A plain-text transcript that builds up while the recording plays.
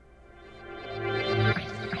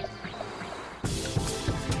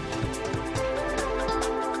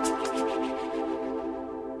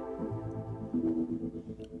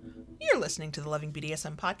listening to the Loving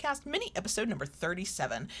BDSM podcast, mini episode number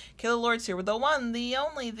 37. Kayla Lords here with the one, the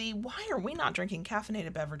only, the why are we not drinking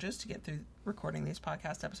caffeinated beverages to get through recording these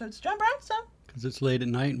podcast episodes? John Brownstone. Because it's late at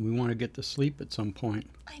night and we want to get to sleep at some point.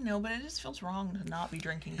 I know, but it just feels wrong to not be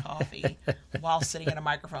drinking coffee while sitting at a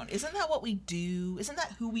microphone. Isn't that what we do? Isn't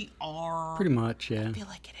that who we are? Pretty much, yeah. I feel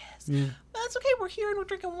like it is. Yeah. But that's okay. We're here and we're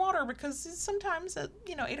drinking water because sometimes at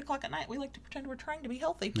 8 o'clock at night we like to pretend we're trying to be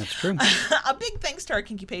healthy. That's true. A big thanks to our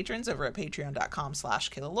kinky patrons over at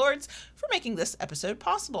patreon.com/Kayla Lords for making this episode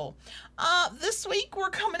possible. This week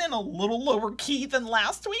we're coming in a little lower key than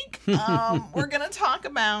last week. We're going to talk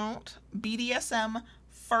about BDSM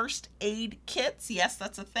first aid kits. Yes,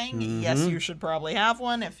 that's a thing. Mm-hmm. Yes, you should probably have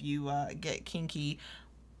one if you get kinky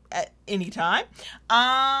at any time.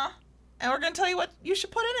 And we're going to tell you what you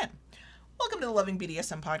should put in it. Welcome to the Loving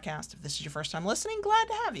BDSM podcast. If this is your first time listening, glad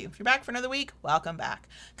to have you. If you're back for another week, welcome back.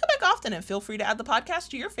 Come back often and feel free to add the podcast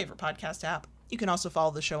to your favorite podcast app. You can also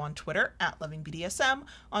follow the show on Twitter at LovingBDSM,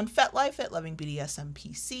 on FetLife at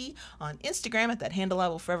LovingBDSMPC, on Instagram at that handle I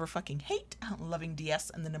will forever fucking hate, LovingDS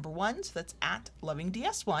and the number 1, so that's at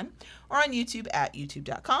LovingDS1, or on YouTube at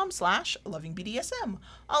youtube.com/LovingBDSM.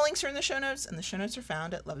 All links are in the show notes, and the show notes are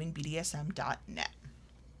found at LovingBDSM.net.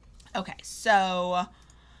 Okay, so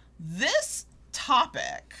this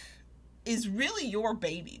topic is really your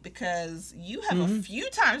baby because you have a few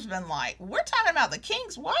times been like, we're talking about the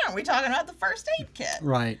kinks, why aren't we talking about the first aid kit?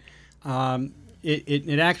 Right.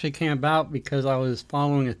 It actually came about because I was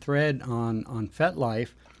following a thread on FetLife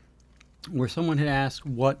where someone had asked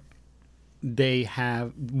what they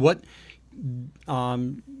have, what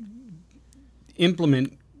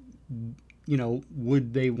implement,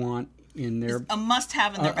 would they want in their... A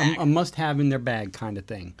must-have in their bag. A must-have in their bag kind of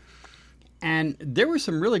thing. And there were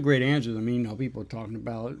some really great answers. I mean, people talking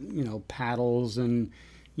about, paddles and,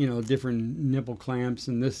 different nipple clamps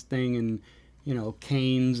and this thing and,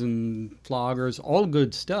 canes and floggers, all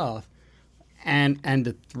good stuff. And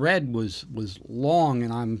the thread was long,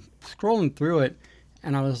 and I'm scrolling through it,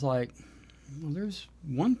 and I was like, well, there's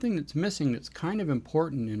one thing that's missing that's kind of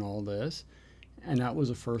important in all this, and that was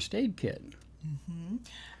a first aid kit. Mm-hmm.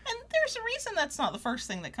 And there's a reason that's not the first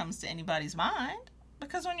thing that comes to anybody's mind.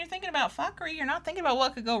 Because when you're thinking about fuckery, you're not thinking about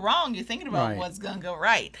what could go wrong. You're thinking about what's going to go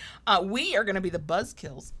right. We are going to be the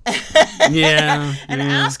buzzkills. And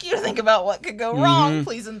ask you to think about what could go wrong,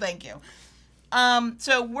 please and thank you.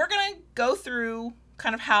 So we're going to go through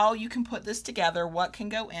kind of how you can put this together, what can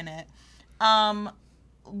go in it.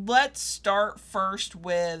 Let's start first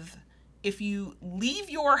with if you leave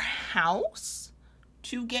your house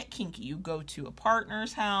to get kinky, you go to a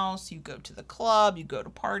partner's house, you go to the club, you go to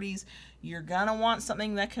parties, you're gonna want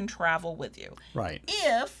something that can travel with you. Right.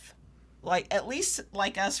 If, at least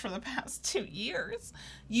like us for the past 2 years,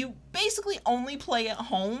 you basically only play at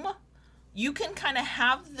home, you can kind of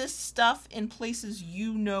have this stuff in places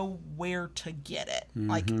you know where to get it.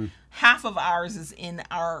 Mm-hmm. Half of ours is in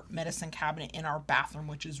our medicine cabinet in our bathroom,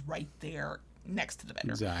 which is right there next to the bedroom.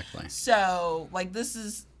 Exactly. So, this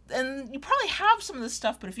is... And you probably have some of this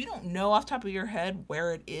stuff, but if you don't know off the top of your head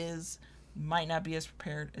where it is, you might not be as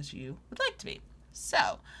prepared as you would like to be.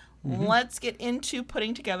 So, let's get into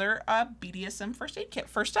putting together a BDSM first aid kit.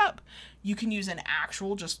 First up, you can use an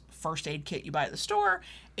actual just first aid kit you buy at the store,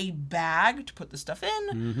 a bag to put the stuff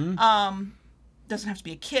in. Doesn't have to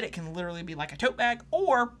be a kit. It can literally be like a tote bag,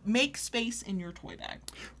 or make space in your toy bag.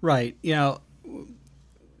 Right.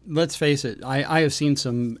 Let's face it. I have seen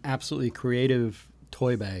some absolutely creative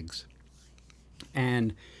toy bags,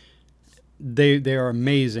 and they are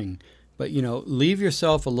amazing, but leave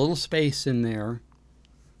yourself a little space in there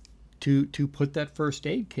to put that first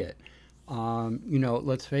aid kit.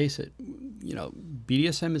 Let's face it,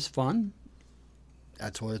 BDSM is fun.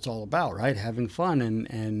 That's what it's all about, right? Having fun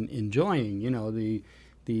and enjoying. The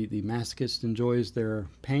masochist enjoys their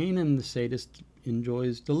pain, and the sadist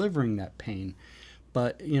enjoys delivering that pain.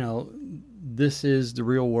 But, this is the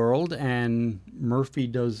real world, and Murphy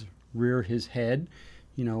does rear his head.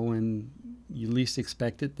 When you least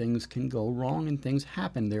expect it, things can go wrong and things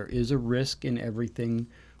happen. There is a risk in everything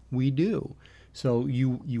we do. So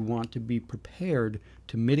you want to be prepared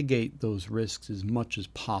to mitigate those risks as much as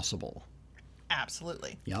possible.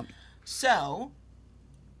 Absolutely. Yep. So,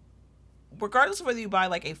 regardless of whether you buy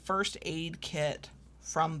a first aid kit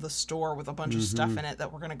from the store with a bunch of stuff in it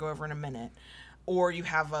that we're going to go over in a minute, or you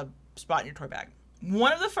have a spot in your toy bag,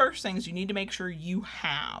 one of the first things you need to make sure you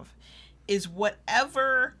have is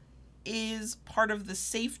whatever is part of the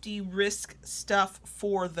safety risk stuff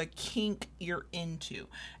for the kink you're into.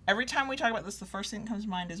 Every time we talk about this, the first thing that comes to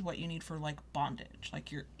mind is what you need for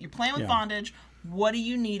You're playing with bondage. What do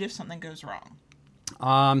you need if something goes wrong?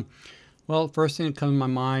 Well, Well, first thing that comes to my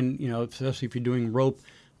mind, especially if you're doing rope,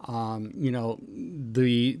 the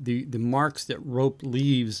marks that rope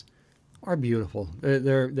leaves are beautiful.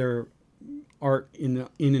 They're art in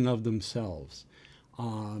and of themselves.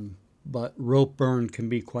 But rope burn can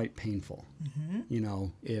be quite painful,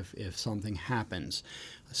 if something happens.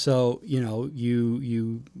 So,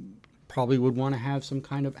 you probably would want to have some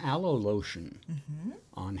kind of aloe lotion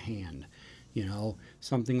on hand,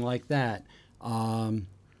 something like that.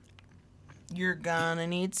 You're gonna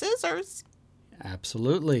need scissors.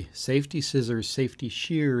 Absolutely. Safety scissors, safety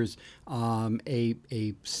shears,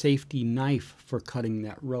 a safety knife for cutting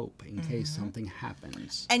that rope in case something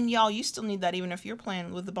happens. And y'all, you still need that even if you're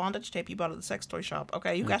playing with the bondage tape you bought at the sex toy shop.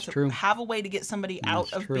 Okay, you got to have a way to get somebody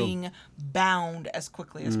out of being bound as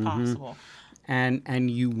quickly as possible.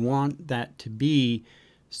 And you want that to be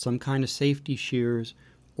some kind of safety shears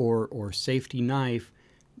or safety knife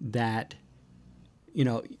that,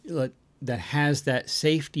 that has that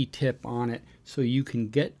safety tip on it, so you can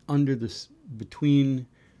get under between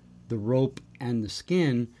the rope and the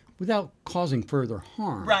skin without causing further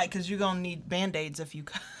harm. Right, because you're going to need Band-Aids if you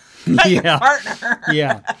cut your partner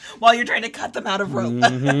while you're trying to cut them out of rope.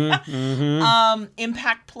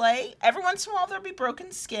 Impact play. Every once in a while there'll be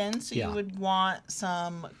broken skin, so you would want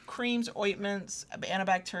some creams, ointments,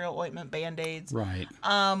 antibacterial ointment, Band-Aids. Right.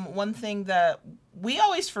 One thing that we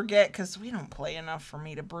always forget, because we don't play enough for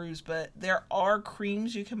me to bruise, but there are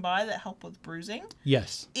creams you can buy that help with bruising.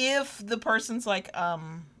 Yes. If the person's like, I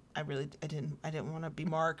didn't want to be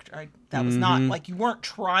marked. That was not like you weren't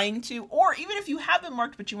trying to, or even if you have been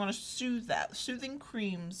marked, but you want to soothe that. Soothing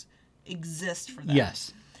creams exist for that.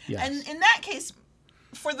 Yes. And in that case,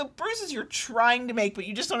 for the bruises you're trying to make, but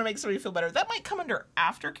you just want to make somebody feel better, that might come under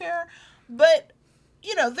aftercare. But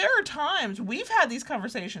there are times we've had these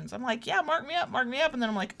conversations. I'm like, yeah, mark me up. And then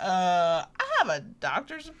I'm like, I have a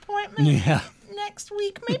doctor's appointment next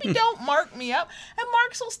week. Maybe don't mark me up. And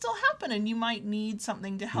marks will still happen, and you might need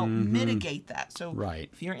something to help mitigate that. So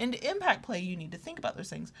if you're into impact play, you need to think about those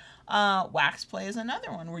things. Wax play is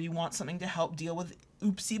another one where you want something to help deal with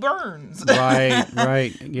oopsie burns.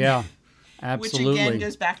 Right. Yeah. Absolutely. Which again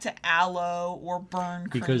goes back to aloe or burn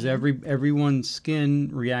cream. Because everyone's skin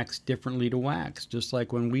reacts differently to wax. Just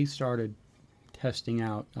like when we started testing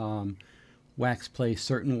out wax play,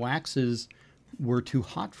 certain waxes were too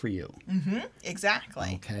hot for you.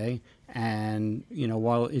 Exactly. Okay. And,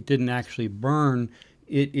 while it didn't actually burn,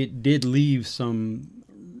 it did leave some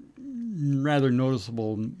rather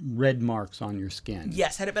noticeable red marks on your skin.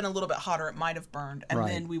 Yes, had it been a little bit hotter, it might have burned, and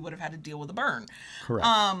then we would have had to deal with a burn. Correct.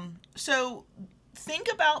 So think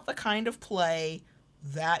about the kind of play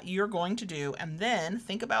that you're going to do, and then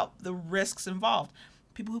think about the risks involved.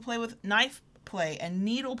 People who play with knife play and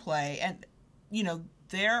needle play, and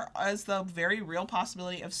there is the very real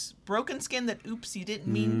possibility of broken skin that, oops, you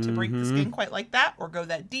didn't mean to break the skin quite like that, or go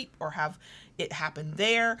that deep, or have it happen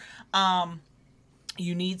there.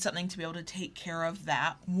 You need something to be able to take care of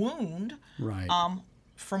that wound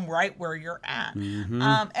from right where you're at. And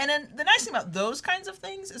then the nice thing about those kinds of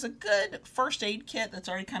things is a good first aid kit that's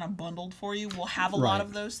already kind of bundled for you will have a lot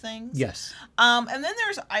of those things. Yes. And then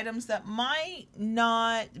there's items that might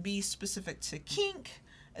not be specific to kink.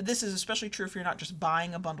 This is especially true if you're not just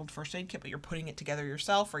buying a bundled first aid kit, but you're putting it together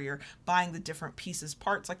yourself, or you're buying the different pieces,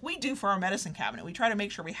 parts, like we do for our medicine cabinet. We try to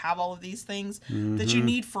make sure we have all of these things that you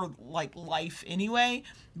need for like life anyway,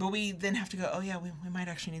 but we then have to go, oh yeah, we might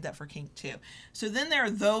actually need that for kink too. So then there are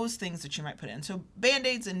those things that you might put in. So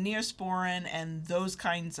Band-Aids and Neosporin and those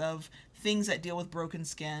kinds of things that deal with broken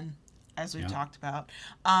skin, as we've talked about.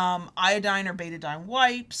 Iodine or betadine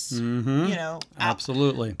wipes,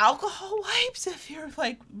 absolutely. Alcohol wipes if you're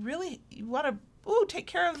like really, you want to take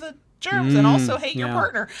care of the germs and also hate your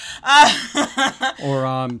partner.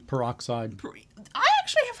 Or peroxide. I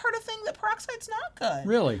actually have heard a thing that peroxide's not good.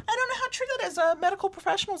 Really? I don't know how true that is. Medical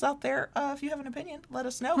professionals out there, if you have an opinion, let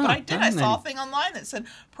us know. But I saw a thing online that said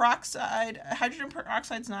hydrogen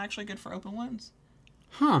peroxide's not actually good for open wounds.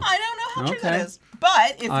 I don't know how true that is.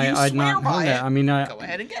 But if you swear by it, go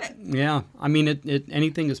ahead and get it. Yeah.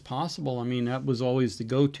 Anything is possible. That was always the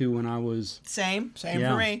go-to when I was... Same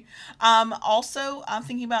for me. Also, I'm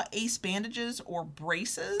thinking about ace bandages or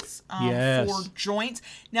braces for joints.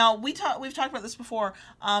 Now, we've talked about this before.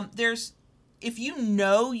 If you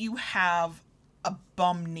know you have a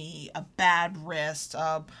bum knee, a bad wrist,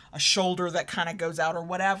 a shoulder that kind of goes out or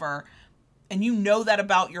whatever... and you know that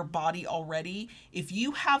about your body already, if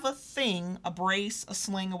you have a thing, a brace, a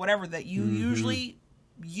sling, or whatever that you usually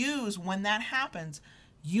use when that happens,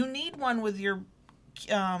 you need one with your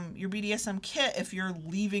your BDSM kit if you're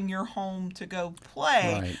leaving your home to go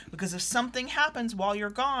play, Right. because if something happens while you're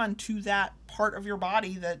gone to that part of your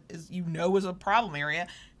body that is is a problem area,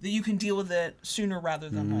 that you can deal with it sooner rather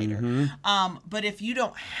than later. But if you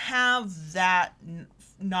don't have that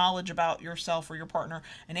knowledge about yourself or your partner,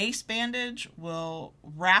 an ace bandage will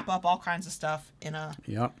wrap up all kinds of stuff in a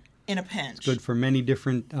Yep. in a pinch. Good for many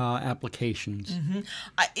different applications.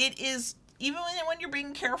 It is, even when you're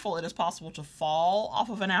being careful, it is possible to fall off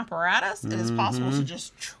of an apparatus. It is possible to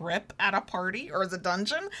just trip at a party or the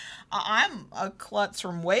dungeon. I'm a klutz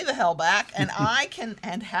from way the hell back, and I can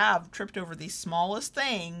and have tripped over the smallest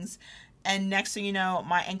things. And next thing you know,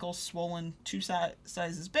 my ankle's swollen 2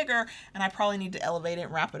 sizes bigger, and I probably need to elevate it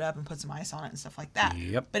and wrap it up and put some ice on it and stuff like that.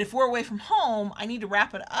 Yep. But if we're away from home, I need to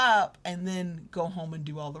wrap it up and then go home and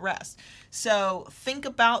do all the rest. So think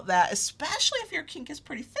about that, especially if your kink is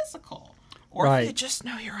pretty physical. Or Right. if you just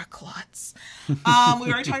know you're a klutz. We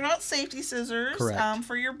already talked about safety scissors Correct.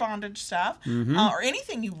 for your bondage stuff. Or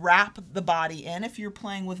anything you wrap the body in. If you're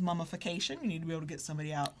playing with mummification, you need to be able to get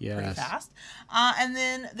somebody out pretty Yes. fast. And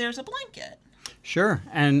then there's a blanket. Sure,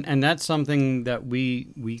 and that's something that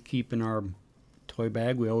we keep in our toy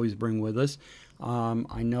bag. We always bring with us.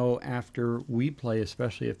 I know after we play,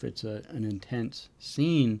 especially if it's an intense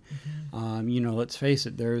scene, let's face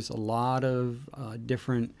it, there's a lot of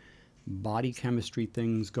different body chemistry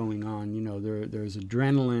things going on. There's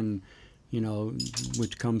adrenaline,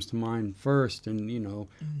 which comes to mind first, and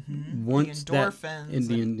once The endorphins that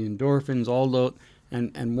the endorphins, all those,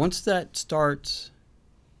 and once that starts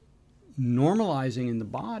normalizing in the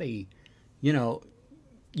body,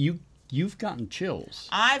 you've gotten chills.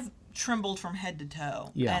 I've trembled from head to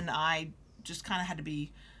toe. Yeah. And I just kind of had to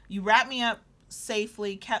be, you wrapped me up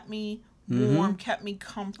safely, kept me warm, kept me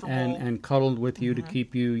comfortable. and cuddled with you to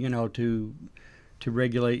keep you, to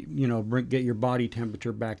regulate, get your body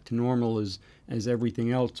temperature back to normal as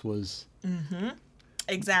everything else was.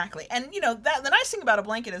 Exactly. And, that the nice thing about a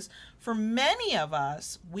blanket is, for many of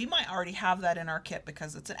us, we might already have that in our kit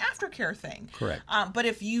because it's an aftercare thing. Correct. But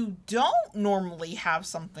if you don't normally have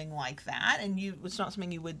something like that, and it's not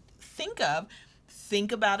something you would think of,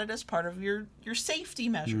 think about it as part of your safety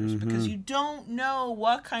measures, because you don't know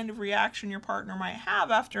what kind of reaction your partner might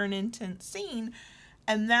have after an intense scene.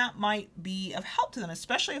 And that might be of help to them,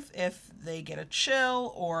 especially if they get a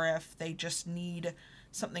chill, or if they just need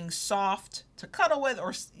something soft to cuddle with,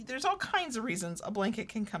 or there's all kinds of reasons a blanket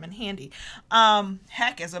can come in handy.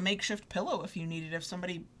 Heck, as a makeshift pillow if you need it. If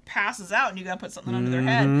somebody passes out and you got to put something under their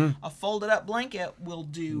head, a folded up blanket will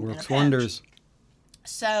do. Works in a pinch. wonders.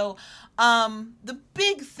 So the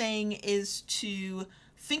big thing is to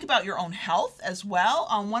think about your own health as well.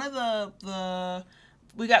 One of the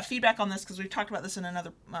we got feedback on this because we've talked about this in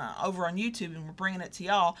another over on YouTube, and we're bringing it to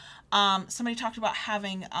y'all. Somebody talked about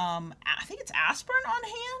having I think it's aspirin on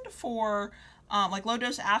hand for like low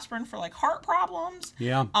dose aspirin for like heart problems.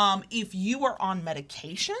 Yeah. If you are on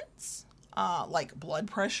medications like blood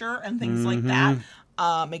pressure and things like that,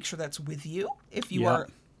 make sure that's with you. If you are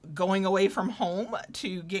going away from home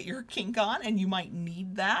to get your kink on, and you might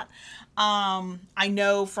need that. I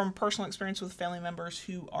know from personal experience with family members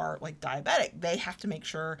who are like diabetic, they have to make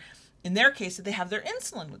sure in their case that they have their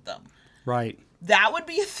insulin with them. Right. That would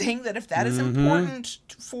be a thing that if that is important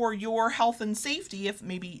for your health and safety, if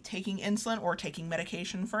maybe taking insulin or taking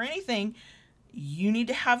medication for anything, you need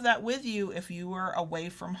to have that with you if you are away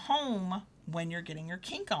from home when you're getting your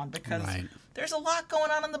kink on, because there's a lot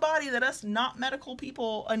going on in the body that us not medical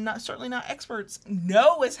people, and certainly not experts,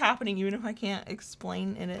 know is happening, even if I can't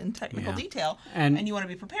explain it in technical detail. And you want to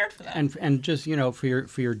be prepared for that. And just,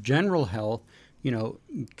 for your general health,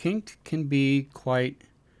 kink can be quite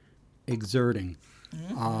exerting.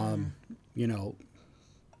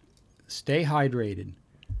 Stay hydrated.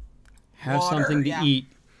 Have Water, something to eat.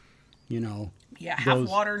 Have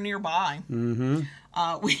water nearby.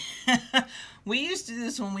 We used to do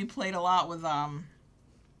this when we played a lot with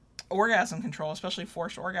orgasm control, especially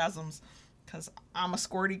forced orgasms, because I'm a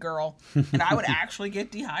squirty girl, and I would actually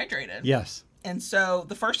get dehydrated. Yes. And so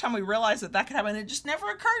the first time we realized that could happen, it just never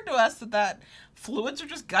occurred to us that fluids are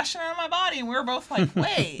just gushing out of my body, and we were both like,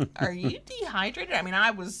 wait, are you dehydrated? I mean,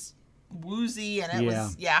 I was woozy, and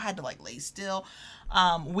I had to like lay still.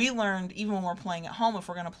 We learned, even when we're playing at home, if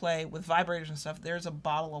we're going to play with vibrators and stuff, there's a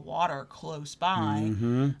bottle of water close by,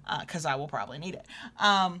 because I will probably need it.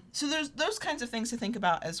 So there's those kinds of things to think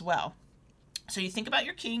about as well. So you think about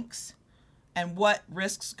your kinks and what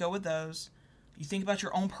risks go with those. You think about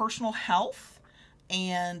your own personal health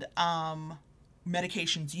and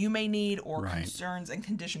medications you may need, or concerns and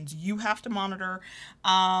conditions you have to monitor.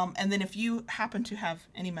 And then if you happen to have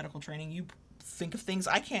any medical training, you think of things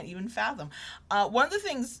I can't even fathom. One of the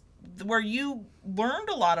things where you learned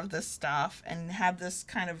a lot of this stuff and had this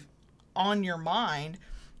kind of on your mind,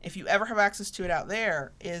 if you ever have access to it out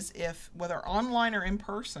there, is if, whether online or in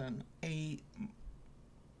person, a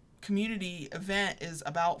community event is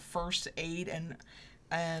about first aid and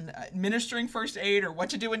administering first aid, or what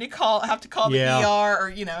to do when you have to call the ER, or,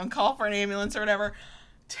 and call for an ambulance or whatever,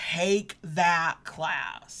 take that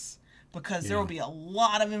class, because there will be a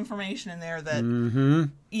lot of information in there that,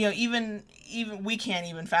 even we can't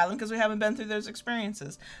even fathom because we haven't been through those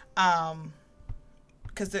experiences.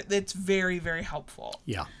 Because it's very, very helpful.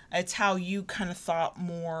 Yeah. It's how you kind of thought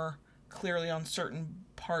more clearly on certain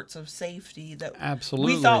parts of safety that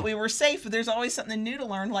we thought we were safe, but there's always something new to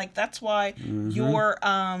learn. Like, that's why your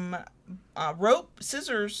rope,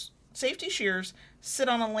 scissors, safety shears sit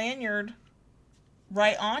on a lanyard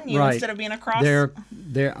right on you instead of being across. They're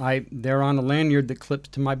on a lanyard that clips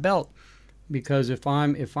to my belt, because if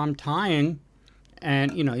I'm tying,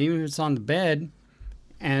 and even if it's on the bed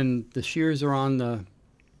and the shears are on the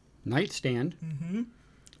nightstand,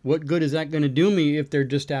 what good is that going to do me if they're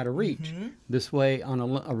just out of reach? This way, on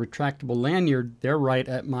a retractable lanyard, they're right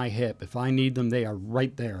at my hip. If I need them, they are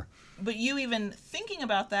right there. But you even thinking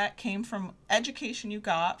about that came from education you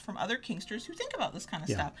got from other Kingsters who think about this kind of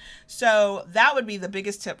stuff. So that would be the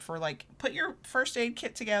biggest tip for, like, put your first aid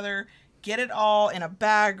kit together, get it all in a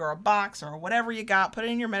bag or a box or whatever you got, put it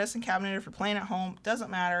in your medicine cabinet if you're playing at home, doesn't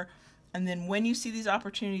matter. And then when you see these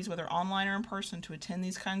opportunities, whether online or in person, to attend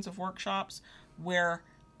these kinds of workshops where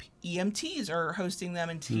EMTs are hosting them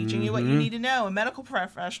and teaching you what you need to know, and medical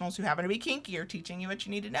professionals who happen to be kinky are teaching you what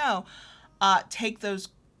you need to know, take those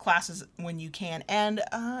classes when you can. And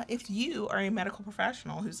if you are a medical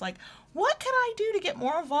professional who's like, what can I do to get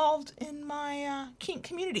more involved in my kink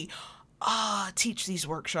community? Teach these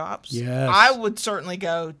workshops. Yes. I would certainly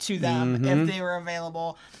go to them if they were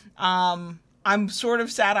available. I'm sort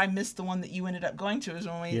of sad I missed the one that you ended up going to, is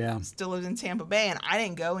when we still lived in Tampa Bay, and I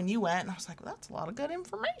didn't go and you went, and I was like, well, that's a lot of good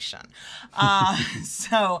information.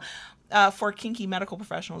 So for kinky medical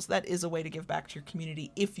professionals, that is a way to give back to your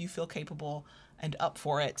community if you feel capable and up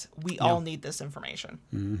for it. We all need this information.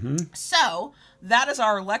 So that is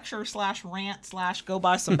our lecture /rant/ go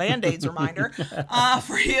buy some Band-Aids reminder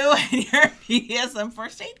for you and your BDSM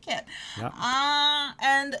first aid kit.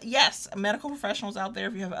 And yes, medical professionals out there,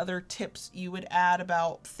 if you have other tips you would add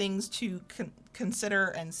about things to consider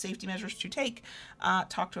and safety measures to take,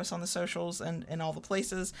 talk to us on the socials and all the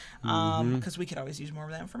places, because we could always use more of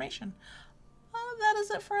that information. That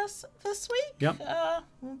is it for us this week.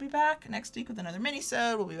 We'll be back next week with another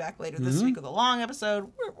mini-sode. We'll be back later this week with a long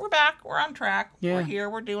episode. We're back. We're on track. We're here.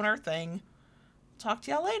 We're doing our thing. Talk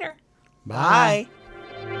to y'all later. Bye.